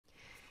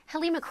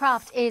Helima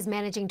Croft is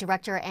Managing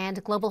Director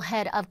and Global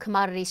Head of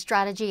Commodity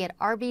Strategy at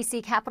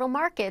RBC Capital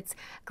Markets.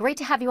 Great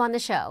to have you on the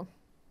show.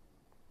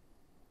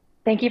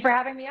 Thank you for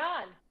having me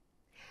on.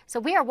 So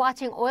we are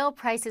watching oil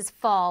prices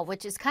fall,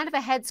 which is kind of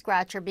a head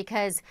scratcher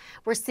because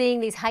we're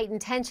seeing these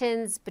heightened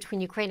tensions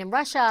between Ukraine and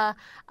Russia.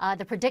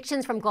 The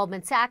predictions from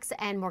Goldman Sachs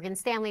and Morgan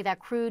Stanley that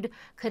crude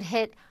could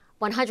hit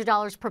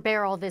 $100 per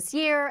barrel this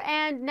year,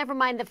 and never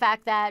mind the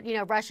fact that,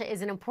 Russia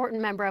is an important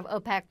member of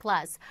OPEC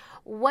plus.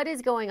 What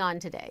is going on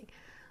today?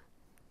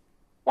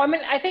 Well,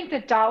 I think the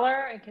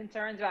dollar and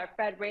concerns about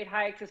Fed rate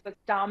hikes is what's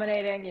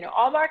dominating,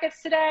 all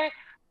markets today.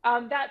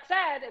 That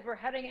said, if we're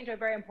heading into a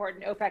very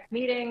important OPEC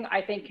meeting,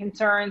 I think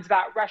concerns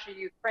about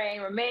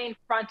Russia-Ukraine remain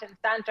front and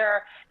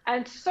center.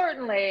 And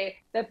certainly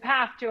the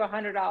path to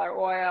 $100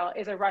 oil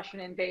is a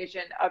Russian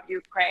invasion of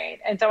Ukraine.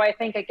 And so I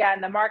think,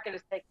 again, the market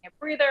is taking a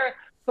breather,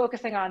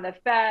 focusing on the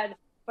Fed.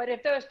 But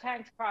if those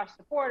tanks cross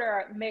the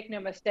border, make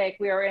no mistake,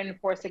 we are in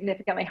for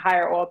significantly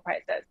higher oil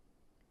prices.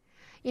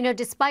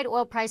 Despite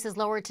oil prices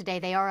lower today,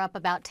 they are up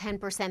about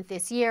 10%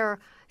 this year,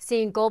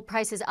 seeing gold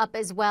prices up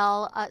as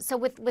well. So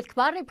with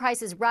commodity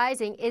prices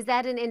rising, is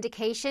that an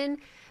indication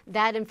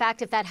that, in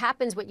fact, if that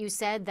happens, what you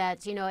said,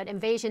 that, an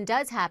invasion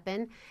does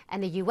happen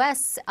and the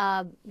U.S.,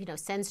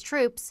 sends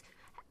troops,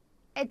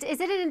 is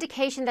it an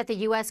indication that the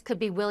U.S. could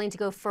be willing to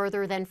go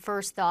further than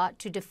first thought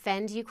to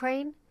defend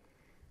Ukraine?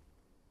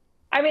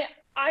 I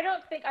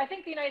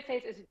think the United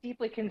States is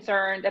deeply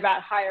concerned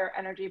about higher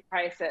energy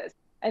prices.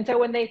 And so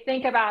when they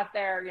think about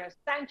their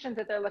sanctions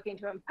that they're looking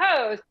to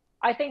impose,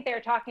 I think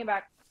they're talking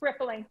about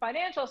crippling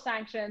financial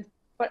sanctions,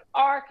 but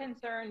are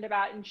concerned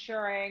about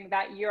ensuring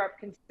that Europe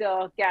can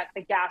still get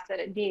the gas that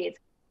it needs.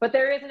 But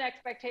there is an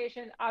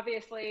expectation,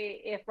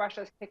 obviously, if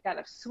Russia's kicked out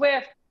of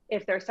SWIFT,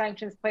 if there are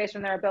sanctions placed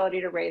on their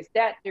ability to raise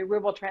debt through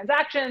ruble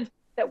transactions,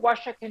 that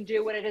Russia can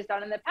do what it has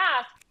done in the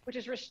past, which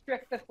is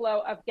restrict the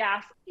flow of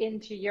gas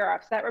into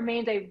Europe. So that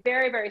remains a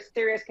very, very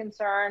serious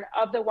concern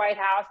of the White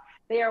House.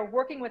 They are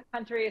working with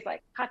countries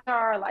like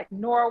Qatar, like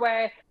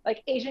Norway,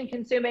 like Asian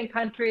consuming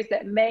countries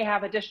that may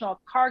have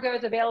additional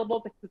cargoes available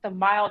because it's a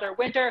milder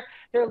winter.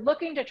 They're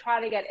looking to try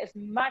to get as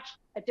much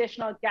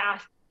additional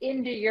gas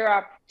into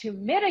Europe to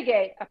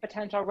mitigate a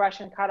potential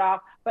Russian cutoff,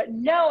 but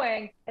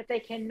knowing that they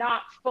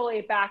cannot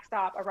fully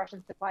backstop a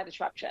Russian supply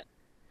disruption.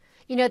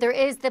 There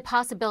is the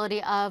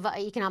possibility of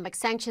economic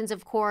sanctions,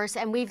 of course,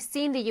 and we've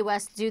seen the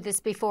U.S. do this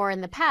before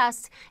in the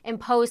past,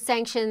 impose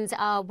sanctions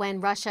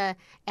when Russia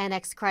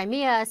annexed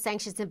Crimea.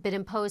 Sanctions have been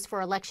imposed for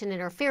election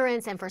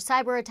interference and for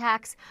cyber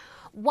attacks.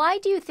 Why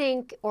do you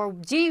think, or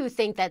do you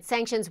think that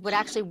sanctions would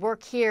actually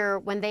work here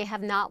when they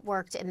have not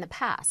worked in the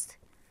past?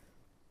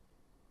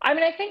 I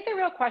think the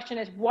real question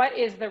is, what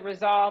is the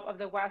resolve of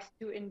the West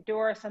to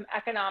endure some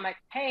economic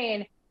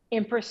pain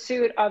in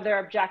pursuit of their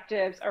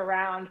objectives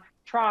around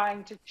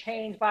trying to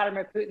change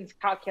Vladimir Putin's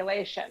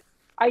calculation?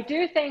 I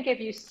do think if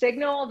you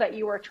signal that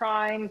you are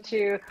trying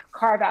to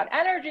carve out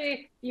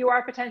energy, you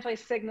are potentially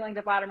signaling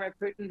to Vladimir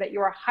Putin that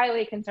you are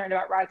highly concerned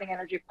about rising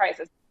energy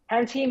prices.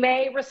 Hence, he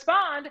may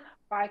respond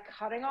by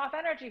cutting off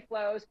energy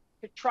flows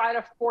to try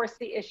to force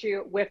the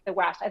issue with the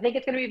West. I think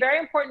it's going to be very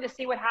important to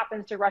see what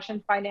happens to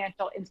Russian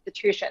financial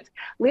institutions.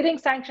 Leading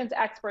sanctions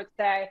experts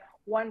say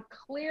one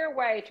clear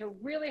way to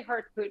really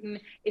hurt Putin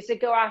is to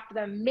go after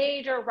the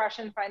major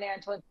Russian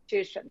financial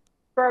institutions: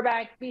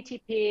 Sberbank,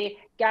 BTP,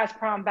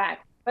 Gazprom Bank.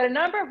 But a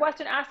number of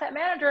Western asset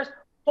managers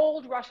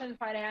hold Russian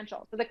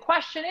financials. So the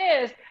question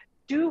is,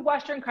 do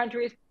Western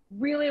countries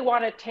really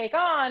want to take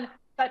on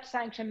such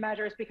sanction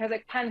measures because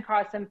it can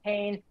cause some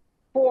pain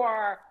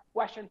for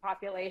Western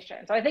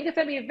population? So I think it's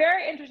going to be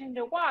very interesting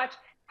to watch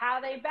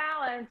how they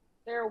balance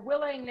their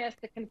willingness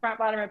to confront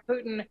Vladimir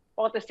Putin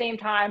while at the same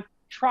time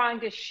trying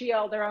to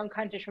shield their own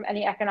countries from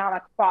any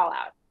economic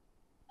fallout.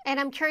 And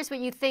I'm curious what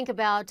you think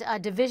about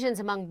divisions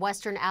among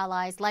Western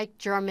allies like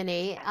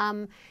Germany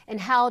and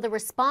how the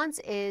response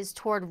is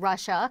toward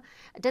Russia.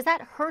 Does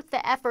that hurt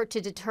the effort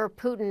to deter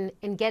Putin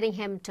in getting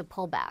him to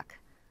pull back?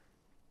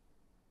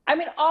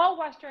 All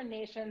Western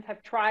nations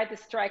have tried to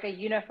strike a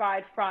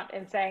unified front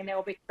in saying there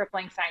will be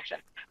crippling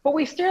sanctions. But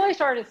we really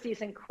started to see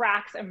some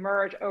cracks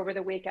emerge over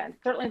the weekend.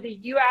 Certainly the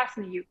US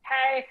and the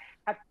UK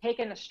have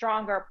taken a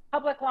stronger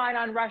public line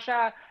on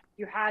Russia.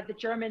 You had the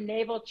German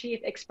naval chief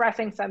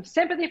expressing some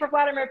sympathy for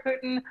Vladimir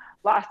Putin,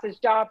 lost his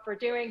job for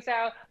doing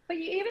so. But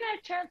you even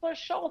had Chancellor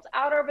Scholz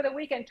out over the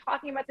weekend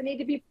talking about the need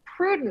to be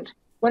prudent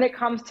when it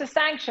comes to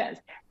sanctions.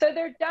 So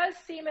there does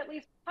seem, at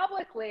least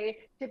publicly,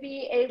 to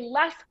be a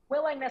less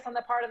willingness on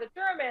the part of the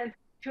Germans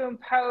to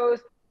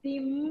impose the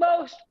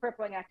most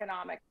crippling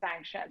economic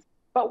sanctions.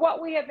 But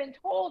what we have been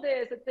told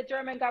is that the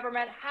German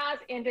government has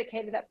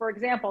indicated that, for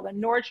example, the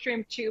Nord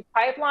Stream 2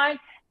 pipeline,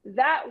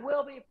 that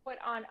will be put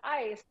on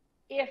ice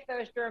if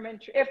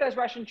those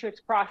Russian troops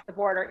cross the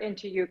border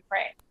into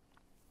Ukraine.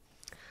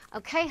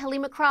 Okay,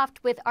 Helima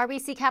Croft with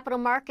RBC Capital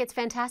Markets.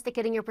 Fantastic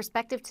getting your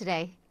perspective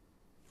today.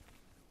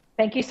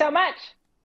 Thank you so much.